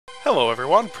Hello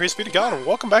everyone, praise be to God, and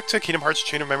welcome back to Kingdom Hearts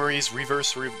Chain of Memories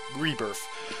Rebirth.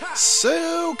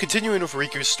 So, continuing with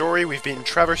Riku's story, we've beaten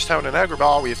Traverse Town and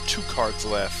Agrabah. We have 2 cards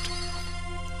left.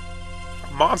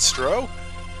 Monstro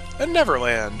and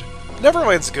Neverland.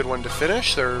 Neverland's a good one to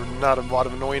finish, there are not a lot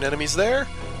of annoying enemies there.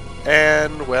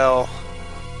 And, well,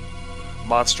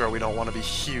 Monstro we don't want to be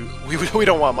huge. We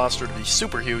don't want Monstro to be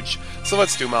super huge, so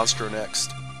let's do Monstro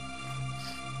next.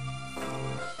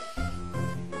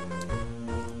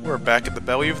 We're back at the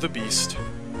belly of the beast.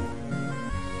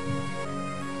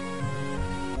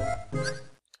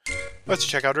 Let's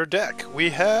check out our deck. We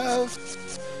have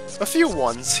a few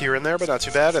ones here and there, but not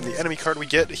too bad, and the enemy card we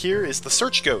get here is the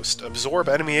Search Ghost. Absorb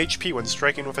enemy HP when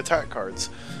striking with attack cards.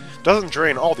 Doesn't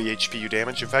drain all the HP you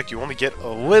damage, in fact you only get a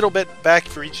little bit back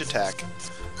for each attack.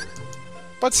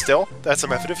 But still, that's a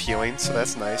method of healing, so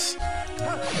that's nice.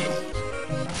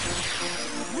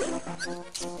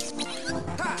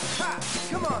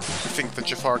 I think the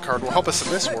Jafar card will help us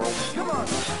in this world.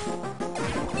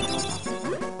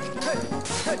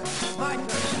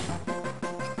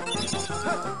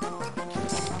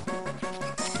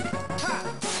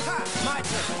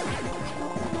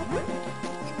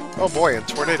 Oh boy, and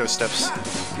tornado steps.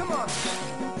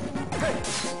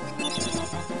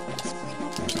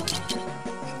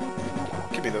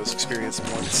 Give me those experience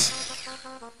points.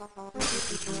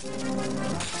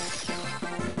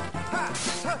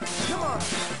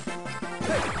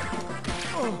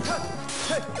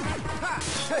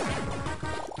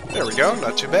 There we go,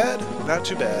 not too bad, not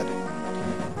too bad.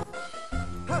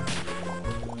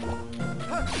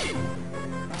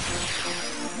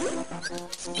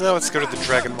 Now let's go to the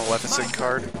Dragon Maleficent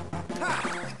card.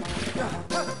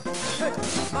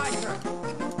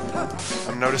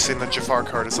 I'm noticing the Jafar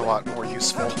card is a lot more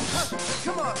useful.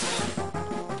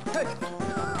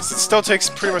 Because it still takes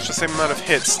pretty much the same amount of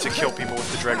hits to kill people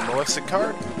with the Dragon Maleficent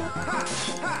card.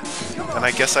 And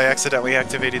I guess I accidentally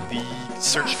activated the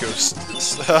Search Ghost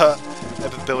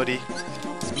ability.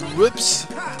 Whoops!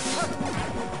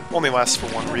 Only lasts for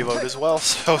 1 reload as well,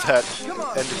 so that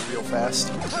ended real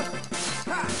fast.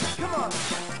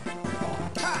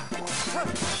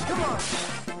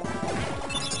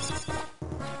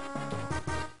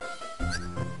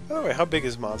 Oh wait, how big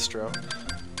is Monstro?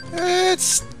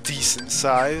 It's decent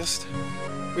sized.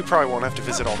 We probably won't have to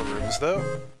visit all the rooms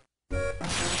though.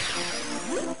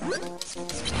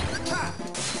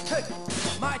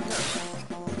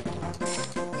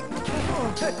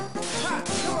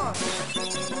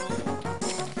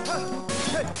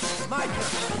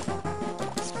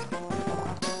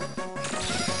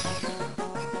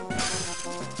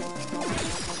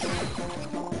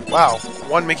 Wow,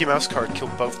 1 Mickey Mouse card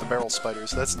killed both the barrel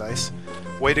spiders. That's nice.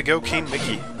 Way to go, King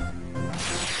Mickey.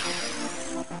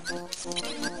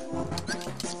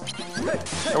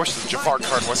 I wish the Jafar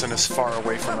card wasn't as far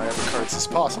away from my other cards as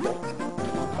possible.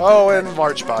 Oh, and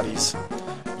large bodies.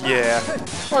 Yeah,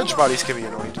 large bodies can be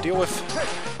annoying to deal with.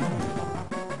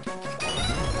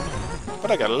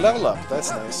 But I gotta level up,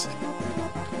 that's nice.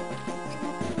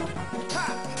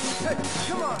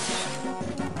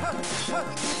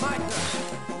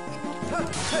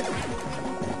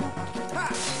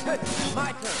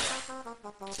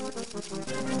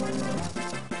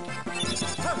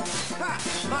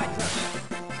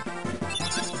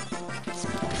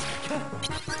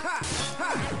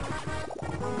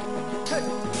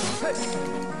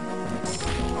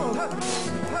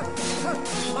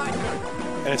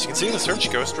 And as you can see, the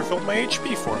Search Ghost refilled my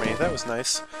HP for me. That was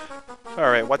nice.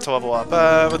 Alright, what to level up?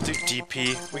 We'll do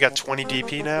DP. We got 20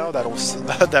 DP now.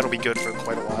 That'll be good for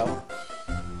quite a while.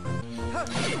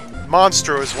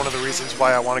 Monstro is one of the reasons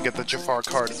why I want to get the Jafar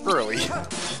card early.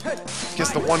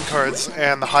 Because the 1 cards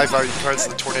and the high value cards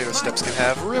the Tornado Steps can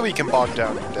have really can bog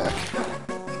down your deck.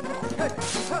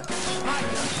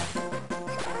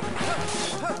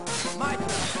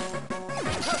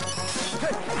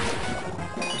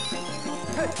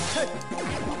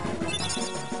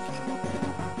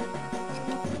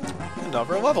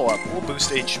 Another level up. We'll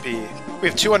boost HP. We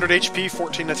have 200 HP,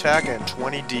 14 attack, and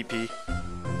 20 DP.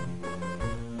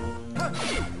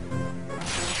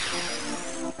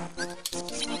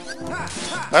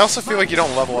 I also feel like you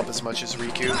don't level up as much as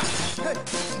Riku.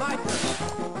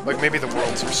 Like maybe the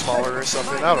worlds are smaller or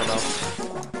something, I don't know.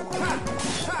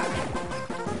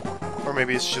 Or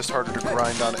maybe it's just harder to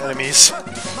grind on enemies.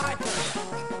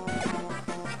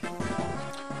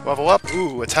 Level up.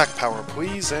 Ooh, attack power,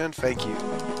 please, and thank you.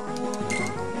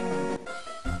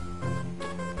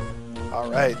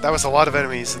 Alright, that was a lot of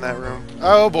enemies in that room.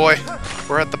 Oh boy,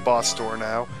 we're at the boss door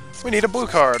now. We need a blue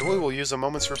card. We will use a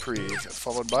moment's reprieve,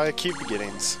 followed by Cute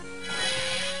Beginnings.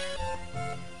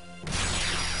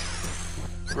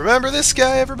 Remember this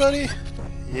guy, everybody?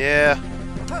 Yeah,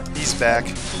 he's back.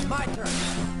 My turn.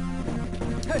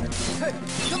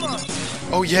 Come on.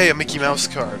 Oh yay, a Mickey Mouse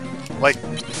card. Like,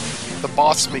 the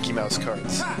boss Mickey Mouse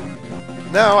cards.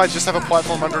 Now I just have a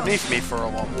platform underneath me for a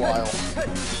long while.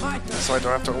 My turn. So I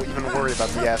don't have to even worry about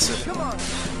the acid. Come on.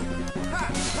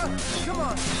 Come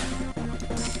on.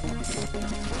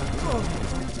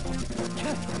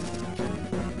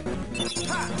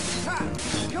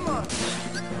 Come on.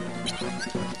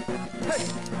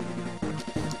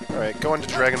 Alright, go into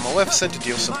Dragon Maleficent to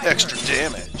deal some extra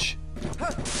damage.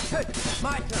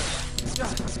 My turn.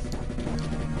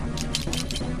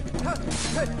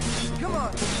 Come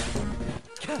on.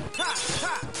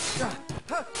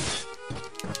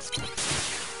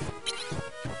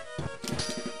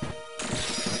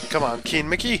 Come on, Keen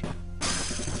Mickey.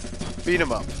 Beat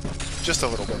him up. Just a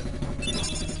little bit.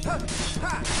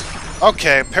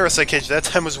 Okay, Parasite Cage that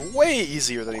time was way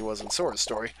easier than he was in Sora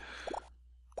Story.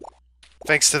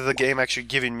 Thanks to the game actually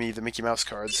giving me the Mickey Mouse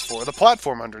cards for the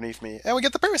platform underneath me. And we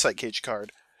get the Parasite Cage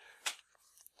card,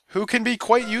 who can be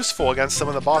quite useful against some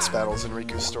of the boss battles in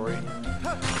Riku's story.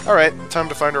 Alright, time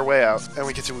to find our way out, and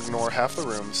we get to ignore half the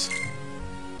rooms.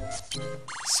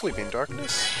 Sleeping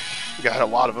Darkness. We got a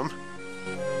lot of them.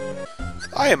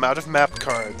 I am out of map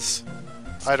cards.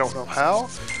 I don't know how,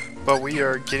 but we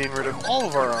are getting rid of all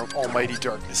of our almighty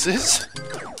darknesses.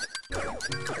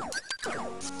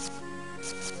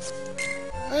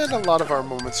 And a lot of our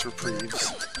moments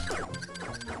reprieves.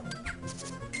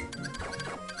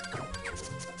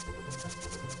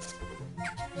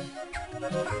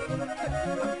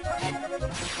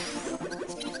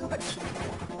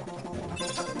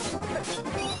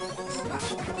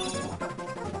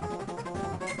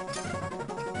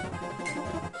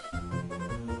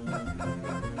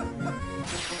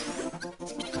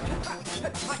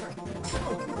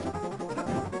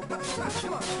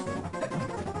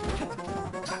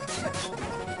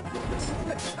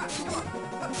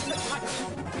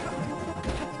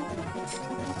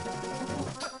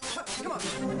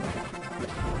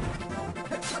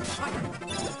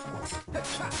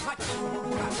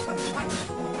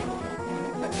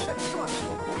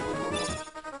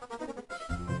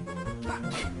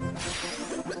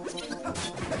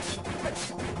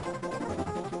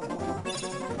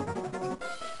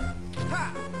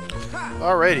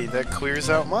 Alrighty, that clears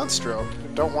out Monstro.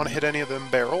 Don't want to hit any of them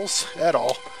barrels at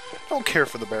all. Don't care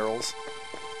for the barrels.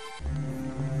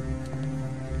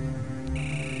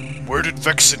 Where did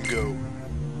Vexen go?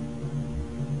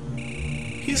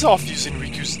 He's off using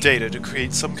Riku's data to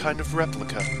create some kind of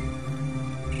replica.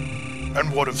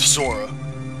 And what of Sora?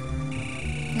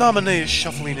 Naminé is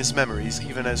shuffling his memories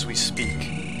even as we speak.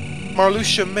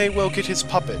 Marluxia may well get his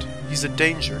puppet. He's a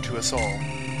danger to us all.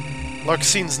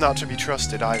 Larxine's not to be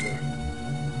trusted either.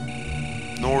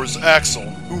 Nor is Axel.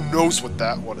 Who knows what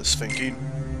that one is thinking?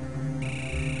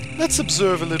 Let's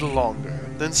observe a little longer,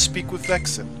 then speak with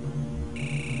Vexen.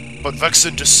 But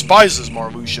Vexen despises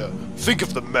Marluxia. Think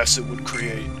of the mess it would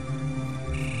create.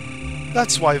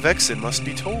 That's why Vexen must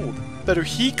be told. Better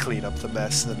he clean up the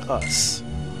mess than us.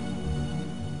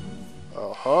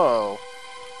 Oh-ho.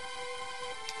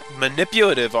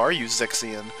 Manipulative, are you,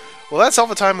 Zexion? Well, that's all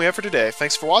the time we have for today.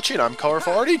 Thanks for watching. I'm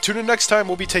Colorful Artie. Tune in next time.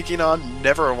 We'll be taking on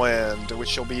Neverland,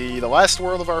 which will be the last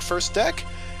world of our first deck,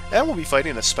 and we'll be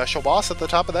fighting a special boss at the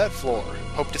top of that floor.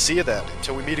 Hope to see you then.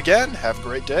 Until we meet again, have a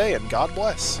great day, and God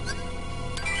bless.